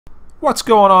What's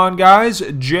going on, guys?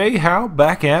 Jay How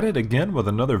back at it again with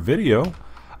another video.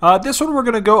 This one we're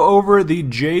going to go over the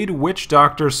Jade Witch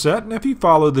Doctor set, and if you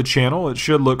follow the channel it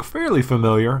should look fairly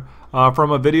familiar from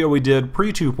a video we did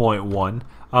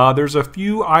pre-2.1. There's a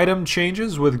few item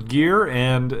changes with gear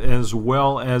and as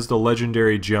well as the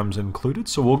legendary gems included,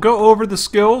 so we'll go over the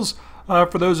skills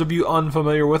for those of you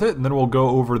unfamiliar with it, and then we'll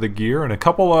go over the gear and a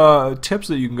couple tips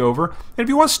that you can go over. And if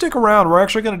you want to stick around, we're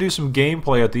actually going to do some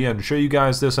gameplay at the end, show you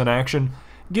guys this in action,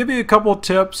 give you a couple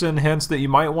tips and hints that you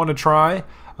might want to try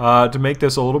to make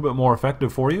this a little bit more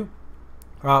effective for you.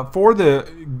 For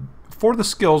the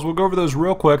skills, we'll go over those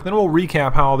real quick, then we'll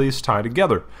recap how all these tie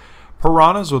together.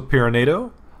 Piranhas with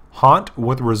Pyranado, Haunt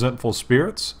with Resentful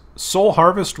Spirits, Soul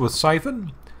Harvest with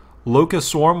Siphon, Locust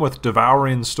Swarm with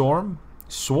Devouring Swarm,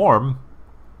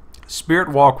 Spirit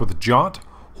Walk with Jaunt,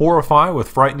 Horrify with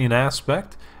Frightening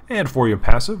Aspect, and for your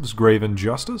passives, Grave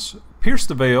Injustice, Pierce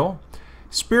the Veil,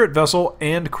 Spirit Vessel,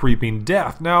 and Creeping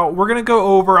Death. Now, we're going to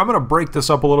go over, I'm going to break this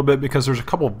up a little bit because there's a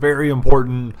couple very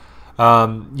important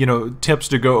tips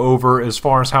to go over as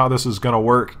far as how this is going to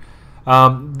work.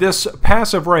 This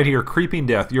passive right here, Creeping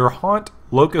Death, your Haunt,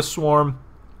 Locust Swarm,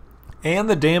 and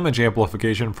the damage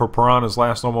amplification for piranhas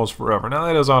last almost forever. Now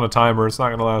that is on a timer, it's not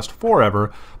going to last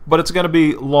forever, but it's going to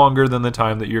be longer than the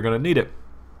time that you're going to need it.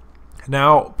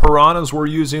 Now, piranhas, we're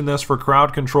using this for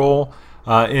crowd control,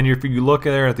 and if you look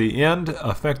there at the end,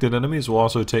 affected enemies will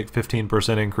also take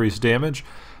 15% increased damage.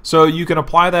 So you can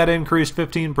apply that increased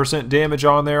 15% damage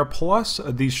on there, plus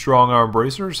these strong arm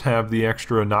bracers have the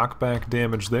extra knockback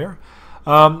damage there.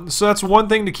 So that's one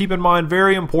thing to keep in mind,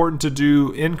 very important to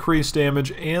do increased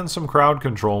damage and some crowd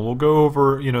control. We'll go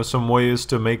over some ways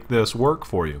to make this work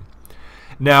for you.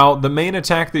 Now, the main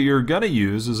attack that you're going to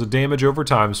use is a damage over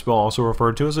time spell, also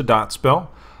referred to as a dot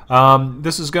spell.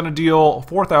 This is going to deal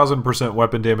 4,000%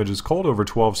 weapon damage as cold over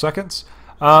 12 seconds.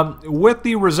 With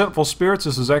the Resentful Spirits,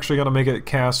 this is actually going to make it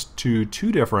cast to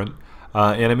 2 different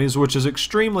enemies, which is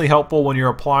extremely helpful when you're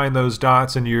applying those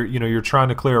dots and you're trying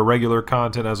to clear a regular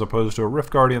content as opposed to a Rift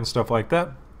Guardian, stuff like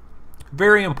that.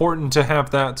 Very important to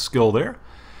have that skill there.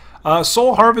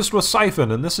 Soul Harvest with Siphon,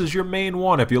 and this is your main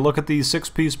one. If you look at the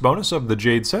 6-piece bonus of the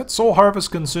Jade set, Soul Harvest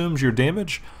consumes your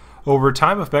damage over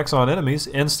time effects on enemies,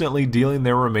 instantly dealing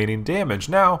their remaining damage.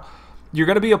 Now, you're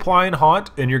going to be applying Haunt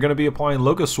and you're going to be applying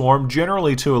Locust Swarm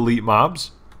generally to elite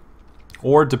mobs,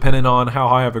 or depending on how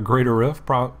high of a greater rift,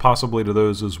 possibly to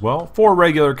those as well. For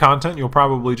regular content, you'll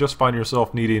probably just find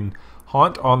yourself needing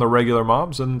Haunt on the regular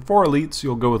mobs, and for elites,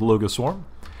 you'll go with Locust Swarm.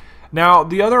 Now,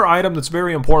 the other item that's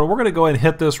very important, we're going to go ahead and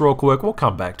hit this real quick, we'll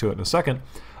come back to it in a second.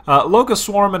 Locust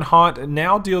Swarm and Haunt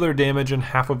now deal their damage in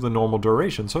half of the normal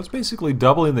duration, so it's basically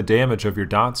doubling the damage of your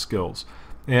dot skills.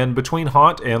 And between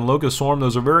Haunt and Locust Swarm,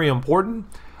 those are very important.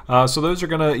 So those are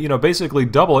going to, basically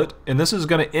double it, and this is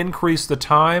going to increase the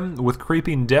time with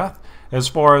Creeping Death as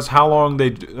far as how long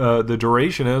the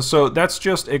duration is. So that's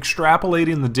just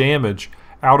extrapolating the damage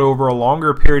out over a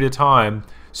longer period of time,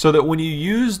 so that when you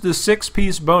use the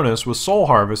 6-piece bonus with Soul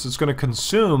Harvest, it's going to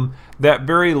consume that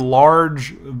very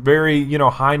large, very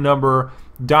high number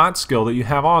dot skill that you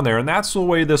have on there, and that's the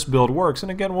way this build works.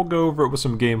 And again, we'll go over it with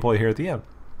some gameplay here at the end.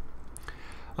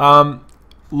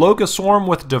 Locust Swarm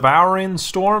with Devouring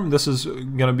Storm. This is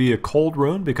going to be a cold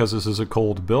rune because this is a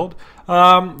cold build.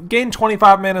 Gain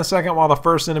 25 mana a second while the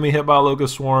first enemy hit by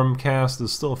Locust Swarm cast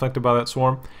is still affected by that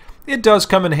swarm. It does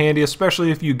come in handy,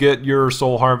 especially if you get your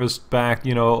Soul Harvest back, a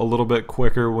little bit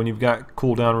quicker when you've got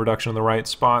cooldown reduction in the right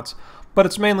spots. But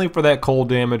it's mainly for that cold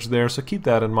damage there, so keep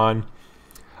that in mind.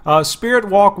 Spirit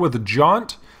Walk with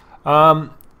Jaunt.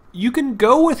 You can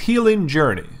go with Healing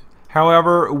Journey.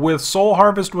 However, with Soul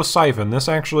Harvest with Siphon, this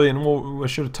actually, and I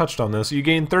should have touched on this, you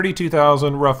gain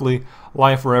 32,000 roughly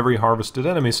life for every harvested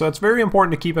enemy. So it's very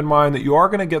important to keep in mind that you are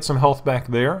going to get some health back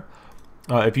there.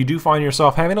 If you do find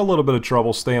yourself having a little bit of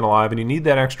trouble staying alive and you need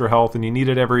that extra health and you need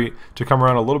it to come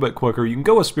around a little bit quicker, you can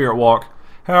go with Spirit Walk.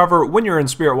 However, when you're in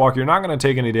Spirit Walk, you're not going to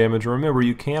take any damage. Remember,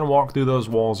 you can walk through those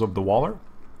walls of the Waller,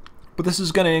 but this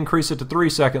is going to increase it to 3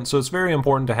 seconds, so it's very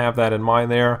important to have that in mind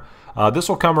there. This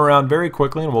will come around very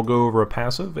quickly, and we'll go over a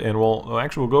passive, and we'll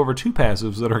go over 2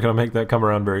 passives that are going to make that come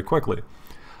around very quickly.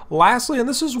 Lastly, and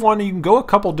this is one you can go a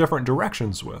couple different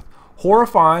directions with,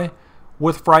 Horrify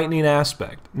with Frightening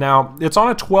Aspect. Now, it's on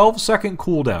a 12-second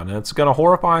cooldown, and it's going to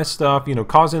horrify stuff,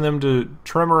 causing them to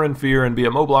tremor in fear and be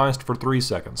immobilized for 3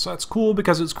 seconds. So that's cool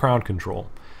because it's crowd control.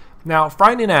 Now,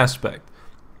 Frightening Aspect.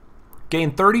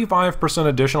 Gain 35%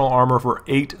 additional armor for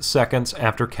 8 seconds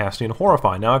after casting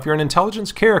Horrify. Now, if you're an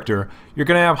intelligence character, you're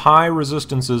going to have high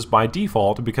resistances by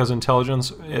default because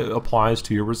intelligence applies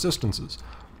to your resistances.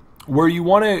 Where you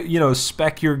want to,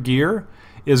 spec your gear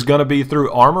is going to be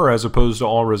through armor as opposed to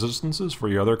all resistances for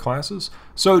your other classes.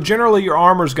 So generally your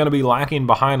armor is going to be lacking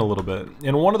behind a little bit.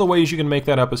 And one of the ways you can make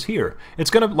that up is here. It's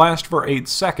going to last for 8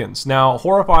 seconds. Now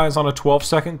Horrify is on a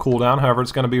 12-second cooldown, however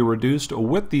it's going to be reduced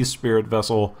with the Spirit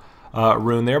Vessel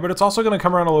rune there, but it's also going to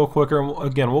come around a little quicker. And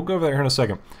again, we'll go over there in a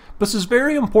second. This is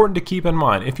very important to keep in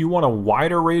mind. If you want a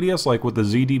wider radius, like with the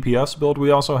ZDPS build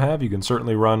we also have, you can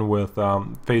certainly run with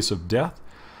Face of Death.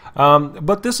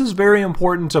 But this is very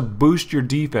important to boost your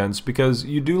defense because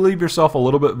you do leave yourself a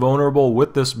little bit vulnerable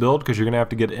with this build because you're going to have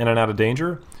to get in and out of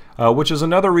danger, which is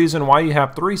another reason why you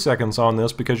have 3 seconds on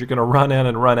this, because you're going to run in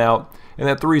and run out, and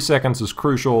that 3 seconds is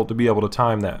crucial to be able to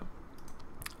time that.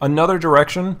 Another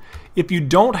direction, if you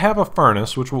don't have a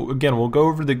furnace, which we'll go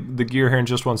over the gear here in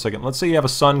just 1 second. Let's say you have a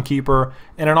Sunkeeper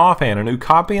and an offhand. An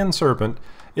Ucapian Serpent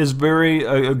is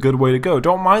a good way to go.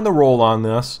 Don't mind the roll on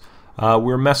this.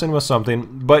 We're messing with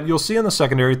something, but you'll see in the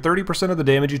secondary 30% of the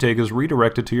damage you take is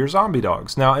redirected to your zombie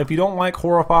dogs. Now if you don't like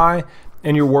Horrify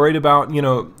and you're worried about, you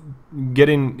know,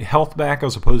 getting health back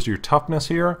as opposed to your toughness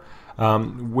here,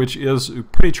 which is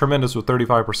pretty tremendous with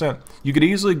 35%, you could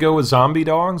easily go with zombie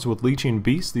dogs with Leeching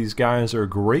Beasts. These guys are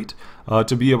great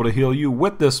to be able to heal you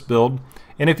with this build.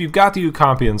 And if you've got the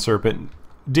Ucapian Serpent,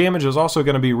 damage is also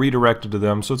going to be redirected to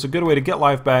them, so it's a good way to get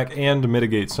life back and to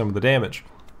mitigate some of the damage.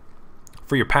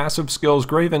 For your passive skills,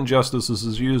 Grave Injustice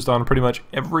is used on pretty much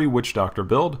every Witch Doctor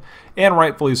build, and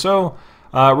rightfully so.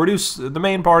 The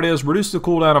main part is reduce the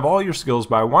cooldown of all your skills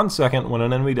by 1 second when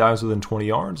an enemy dies within 20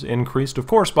 yards, increased of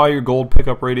course by your gold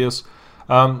pickup radius.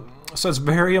 So it's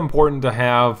very important to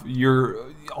have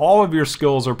all of your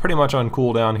skills are pretty much on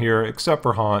cooldown here except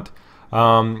for Haunt.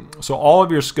 So all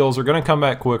of your skills are going to come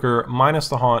back quicker, minus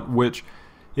the Haunt, which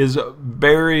is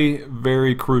very,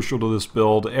 very crucial to this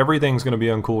build. Everything's going to be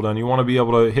on cooldown. You want to be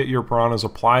able to hit your piranhas,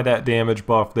 apply that damage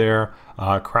buff there,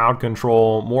 crowd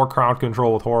control, more crowd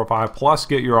control with Horrify, plus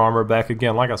get your armor back.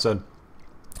 Again, like I said,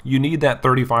 you need that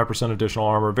 35% additional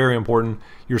armor, very important.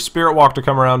 Your Spirit Walk to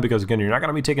come around because, again, you're not going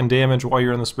to be taking damage while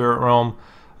you're in the Spirit Realm.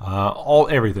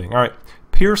 Everything. All right.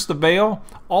 Pierce the Veil.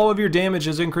 All of your damage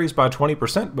is increased by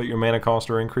 20%, but your mana costs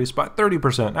are increased by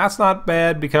 30%. That's not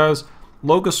bad because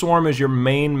Locust Swarm is your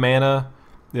main mana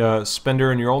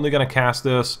spender, and you're only going to cast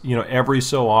this, you know, every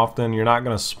so often. You're not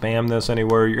going to spam this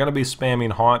anywhere. You're going to be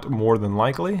spamming Haunt more than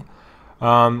likely.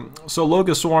 So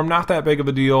Locust Swarm, not that big of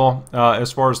a deal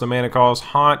as far as the mana cost.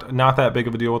 Haunt, not that big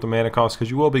of a deal with the mana cost because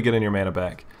you will be getting your mana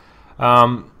back.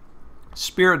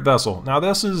 Spirit Vessel. Now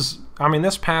this is,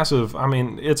 this passive,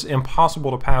 it's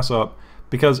impossible to pass up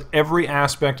because every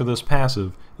aspect of this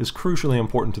passive is crucially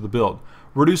important to the build.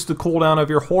 Reduce the cooldown of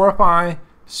your Horrify,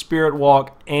 Spirit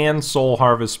Walk, and Soul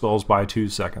Harvest spells by 2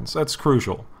 seconds. That's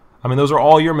crucial. Those are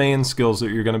all your main skills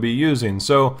that you're going to be using,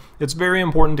 so it's very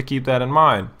important to keep that in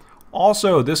mind.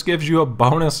 Also, this gives you a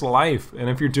bonus life, and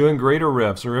if you're doing greater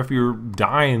rifts or if you're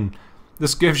dying,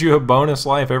 this gives you a bonus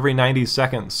life every 90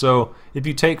 seconds. So if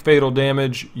you take fatal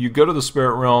damage, you go to the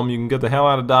Spirit Realm, you can get the hell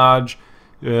out of dodge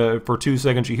for 2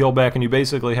 seconds, you heal back, and you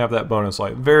basically have that bonus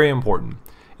life. Very important.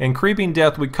 And Creeping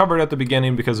Death we covered at the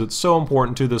beginning because it's so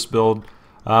important to this build.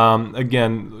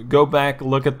 Again, go back,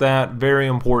 look at that, very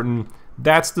important.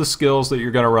 That's the skills that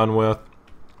you're going to run with.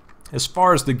 As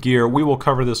far as the gear, we will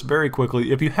cover this very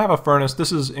quickly. If you have a furnace,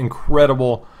 this is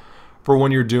incredible for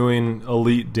when you're doing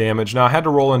elite damage. Now I had to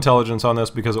roll intelligence on this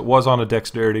because it was on a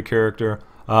dexterity character,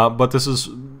 but this is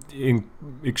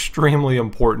extremely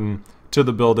important to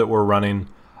the build that we're running.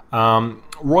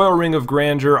 Royal Ring of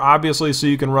Grandeur, obviously, so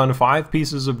you can run 5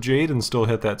 pieces of Jade and still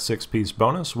hit that 6-piece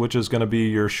bonus, which is going to be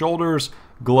your shoulders,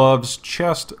 gloves,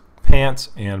 chest, pants,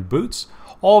 and boots.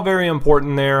 All very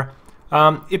important there.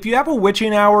 If you have a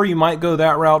Witching Hour, you might go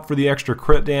that route for the extra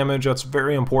crit damage. That's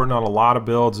very important on a lot of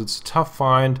builds. It's a tough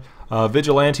find.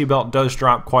 Vigilante Belt does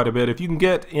drop quite a bit. If you can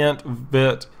get Int,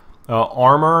 Vit,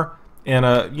 Armor, and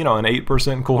an 8%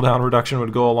 cooldown reduction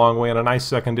would go a long way, and a nice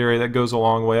secondary that goes a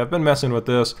long way. I've been messing with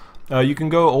this. You can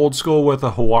go old school with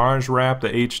a Hawaj wrap, the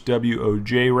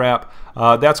HWOJ wrap.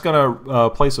 That's going to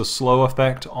place a slow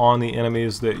effect on the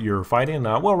enemies that you're fighting.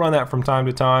 We'll run that from time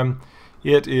to time.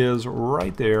 It is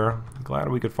right there. Glad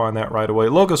we could find that right away.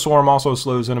 Locust Swarm also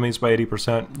slows enemies by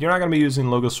 80%. You're not going to be using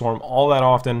Locust Swarm all that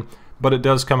often, but it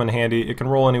does come in handy. It can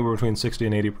roll anywhere between 60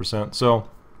 and 80%. So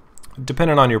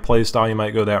depending on your playstyle, you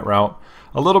might go that route.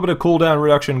 A little bit of cooldown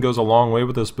reduction goes a long way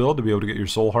with this build to be able to get your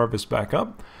Soul Harvest back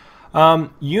up.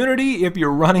 Unity, if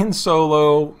you're running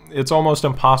solo, it's almost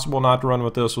impossible not to run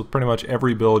with this with pretty much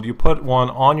every build. You put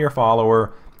one on your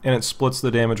follower and it splits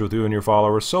the damage with you and your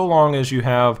follower, so long as you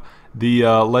have the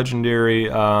legendary,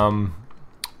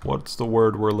 what's the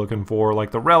word we're looking for,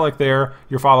 like the relic there,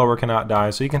 your follower cannot die,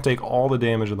 so you can take all the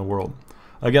damage in the world.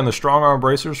 Again, the strong arm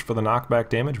bracers for the knockback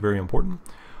damage, very important.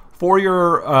 For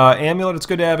your amulet, it's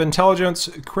good to have intelligence,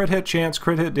 crit hit chance,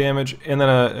 crit hit damage, and then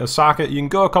a socket. You can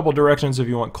go a couple directions if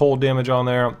you want cold damage on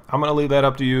there. I'm going to leave that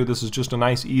up to you. This is just a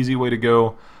nice, easy way to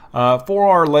go. For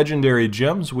our legendary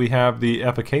gems, we have the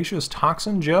efficacious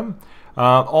toxin gem.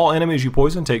 All enemies you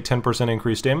poison take 10%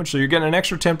 increased damage, so you're getting an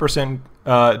extra 10%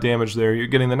 damage there. You're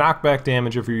getting the knockback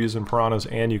damage if you're using piranhas,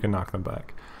 and you can knock them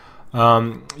back.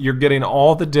 You're getting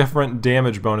all the different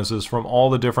damage bonuses from all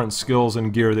the different skills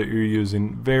and gear that you're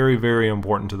using. Very, very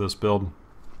important to this build.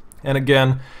 And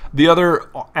again, the other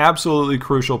absolutely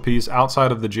crucial piece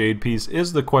outside of the Jade piece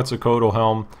is the Quetzalcoatl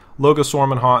helm.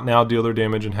 Logoswarm and Haunt now deal their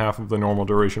damage in half of the normal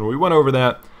duration. We went over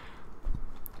that.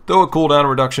 Throw a cooldown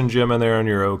reduction gem in there and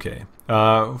you're okay.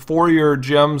 For your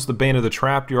gems, the Bane of the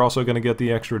Trapped, you're also going to get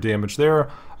the extra damage there.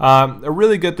 A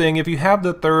really good thing, if you have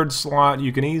the third slot,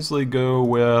 you can easily go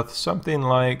with something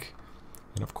like,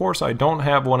 and of course I don't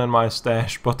have one in my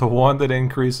stash, but the one that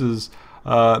increases,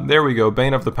 there we go,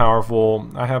 Bane of the Powerful.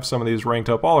 I have some of these ranked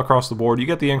up all across the board. You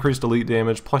get the increased elite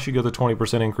damage, plus you get the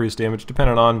 20% increased damage,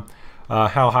 depending on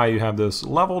how high you have this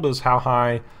leveled, is how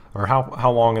high or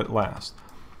how long it lasts.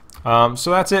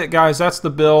 So that's it, guys. That's the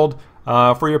build.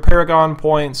 For your Paragon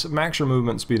points, max your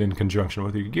movement speed in conjunction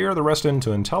with your gear. The rest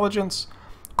into intelligence.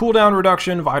 Cooldown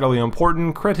reduction, vitally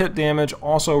important. Crit hit damage,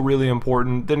 also really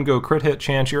important. Then go crit hit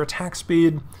chance. Your attack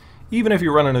speed, even if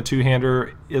you're running a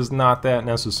two-hander, is not that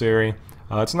necessary.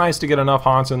 It's nice to get enough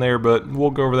haunts in there, but we'll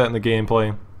go over that in the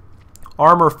gameplay.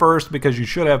 Armor first, because you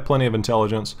should have plenty of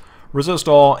intelligence. Resist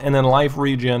all, and then life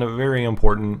regen, very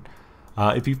important.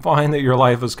 If you find that your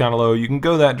life is kind of low, you can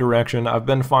go that direction. I've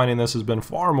been finding this has been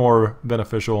far more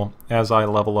beneficial as I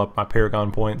level up my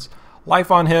Paragon points. Life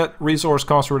on hit, resource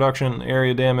cost reduction,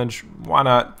 area damage, why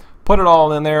not? Put it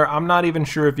all in there. I'm not even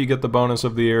sure if you get the bonus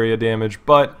of the area damage,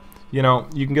 but you know,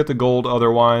 you can get the gold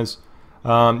otherwise.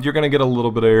 You're going to get a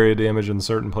little bit of area damage in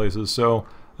certain places. So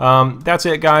that's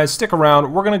it, guys. Stick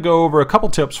around. We're going to go over a couple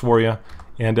tips for you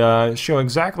and show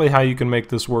exactly how you can make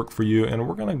this work for you. And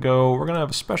we're gonna have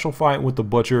a special fight with the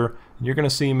Butcher. And you're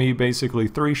gonna see me basically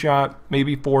 3-shot,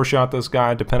 maybe 4-shot this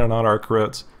guy, depending on our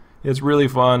crits. It's really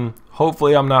fun.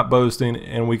 Hopefully I'm not boasting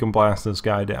and we can blast this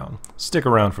guy down. Stick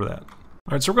around for that.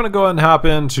 Alright, so we're gonna go ahead and hop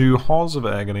into Halls of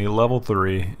Agony, level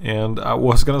 3. And I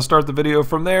was gonna start the video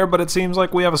from there, but it seems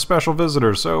like we have a special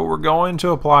visitor. So we're going to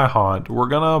apply Haunt. We're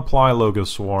gonna apply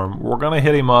Logoswarm. We're gonna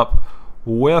hit him up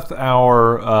with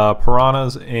our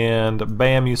piranhas, and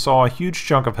bam, you saw a huge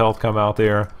chunk of health come out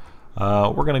there.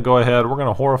 We're going to go ahead, we're going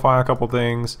to horrify a couple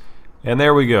things, and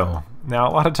there we go. Now,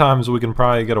 a lot of times we can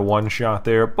probably get a one-shot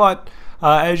there, but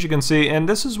as you can see, and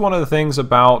this is one of the things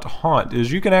about Haunt,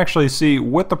 is you can actually see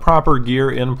with the proper gear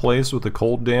in place with the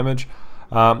cold damage.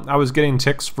 I was getting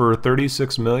ticks for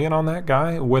 36 million on that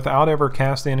guy without ever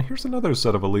casting. Here's another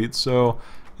set of elites, so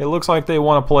it looks like they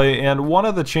want to play, and one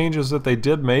of the changes that they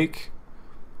did make,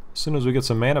 as soon as we get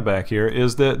some mana back here,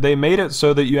 is that they made it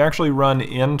so that you actually run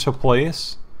into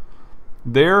place.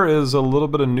 There is a little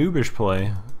bit of noobish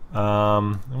play.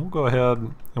 And we'll go ahead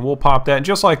and we'll pop that.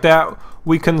 Just like that,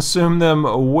 we consume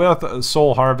them with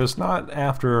Soul Harvest, not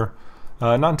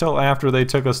until after they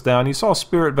took us down. You saw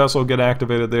Spirit Vessel get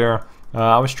activated there.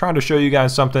 I was trying to show you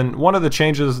guys something. One of the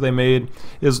changes they made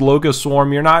is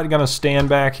Logoswarm. You're not going to stand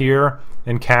back here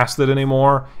and cast it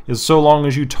anymore. Is so long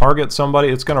as you target somebody,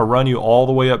 it's going to run you all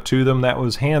the way up to them. That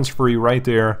was hands-free right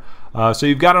there. So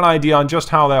you've got an idea on just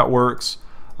how that works.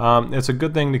 It's a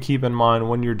good thing to keep in mind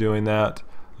when you're doing that,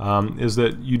 is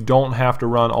that you don't have to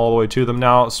run all the way to them.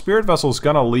 Now, Spirit Vessel's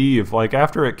going to leave. Like,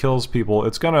 after it kills people,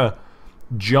 it's going to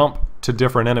jump to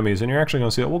different enemies, and you're actually going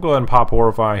to see it. We'll go ahead and pop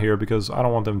Horrify here because I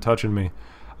don't want them touching me.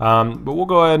 But we'll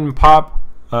go ahead and pop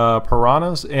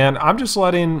piranhas, and I'm just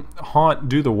letting Haunt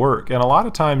do the work. And a lot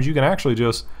of times you can actually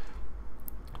just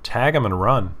tag them and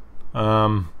run.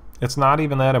 It's not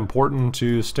even that important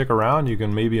to stick around. You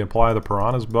can maybe apply the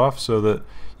piranhas buff so that,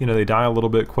 you know, they die a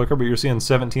little bit quicker, but you're seeing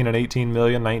 17 and 18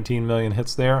 million, 19 million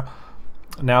hits there.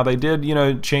 Now they did, you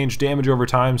know, change damage over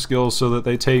time skills so that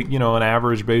they take, you know, an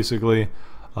average basically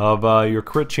of your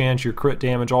crit chance, your crit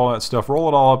damage, all that stuff. Roll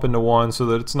it all up into one so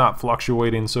that it's not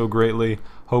fluctuating so greatly,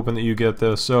 hoping that you get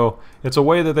this. So it's a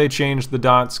way that they changed the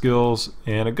dot skills,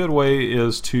 and a good way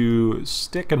is to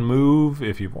stick and move.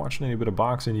 If you've watched any bit of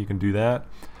boxing, you can do that.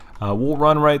 We'll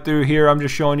run right through here. I'm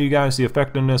just showing you guys the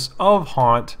effectiveness of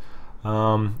Haunt.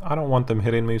 I don't want them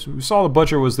hitting me. So we saw the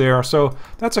Butcher was there, so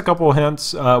that's a couple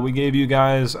hints we gave you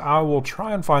guys. I will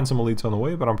try and find some elites on the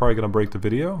way, but I'm probably going to break the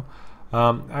video.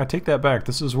 I take that back.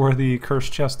 This is where the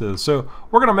cursed chest is. So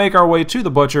we're going to make our way to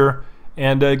the Butcher,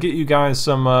 and get you guys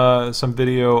some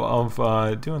video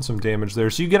of doing some damage there,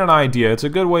 so you get an idea. It's a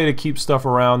good way to keep stuff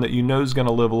around that you know is going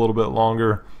to live a little bit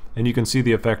longer, and you can see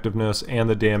the effectiveness and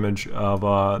the damage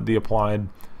of the applied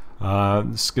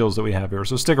skills that we have here.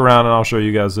 So stick around and I'll show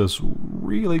you guys this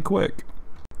really quick.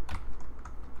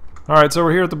 Alright, so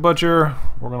we're here at the Butcher.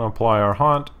 We're going to apply our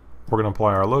Haunt. We're going to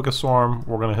apply our Locust Swarm.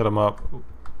 We're going to hit him up.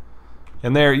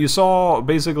 And there, you saw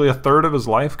basically a third of his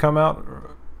life come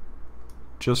out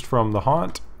just from the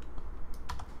Haunt.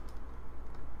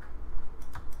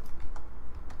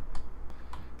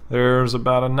 There's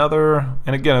about another,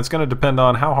 and again, it's going to depend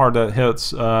on how hard that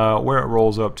hits, where it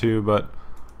rolls up to, but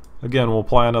again, we'll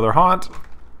apply another Haunt.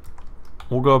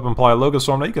 We'll go up and apply a Locust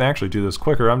Swarm. Now, you can actually do this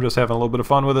quicker. I'm just having a little bit of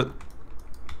fun with it.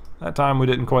 That time we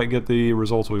didn't quite get the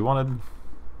results we wanted.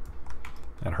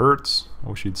 That hurts. I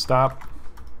wish he'd stop.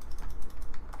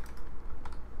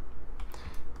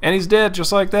 And he's dead,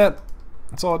 just like that.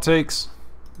 That's all it takes.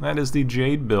 That is the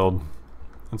Jade build.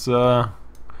 It's a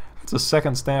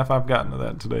second staff I've gotten to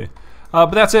that today.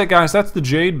 But that's it, guys. That's the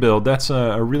Jade build. That's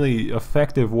a really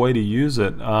effective way to use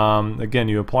it. Again,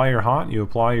 you apply your Haunt, you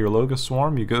apply your Locust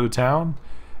Swarm, you go to town,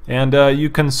 and you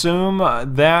consume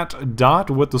that dot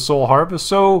with the Soul Harvest.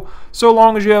 So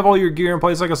long as you have all your gear in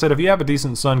place, like I said, if you have a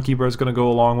decent Sunkeeper, it's going to go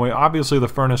a long way. Obviously, the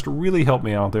Furnace really helped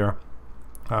me out there.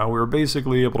 We were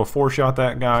basically able to 4-shot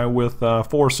that guy with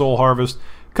 4 Soul Harvest.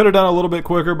 Could have done a little bit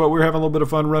quicker, but we were having a little bit of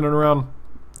fun running around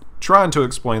trying to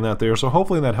explain that there. So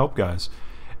hopefully that helped, guys.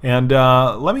 And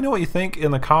let me know what you think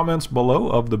in the comments below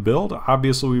of the build.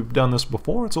 Obviously, we've done this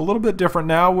before. It's a little bit different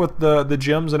now with the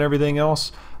gems and everything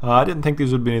else. I didn't think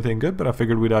these would be anything good, but I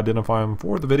figured we'd identify them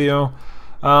for the video.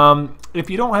 If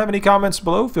you don't have any comments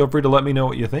below, feel free to let me know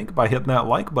what you think by hitting that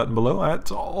like button below.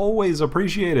 That's always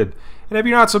appreciated. And if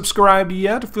you're not subscribed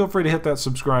yet, feel free to hit that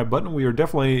subscribe button. We are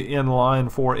definitely in line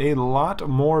for a lot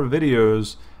more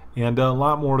videos and a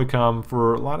lot more to come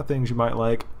for a lot of things you might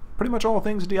like. Pretty much all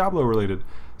things Diablo related.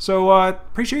 So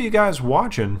appreciate you guys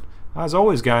watching. As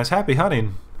always, guys, happy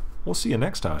hunting. We'll see you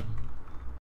next time.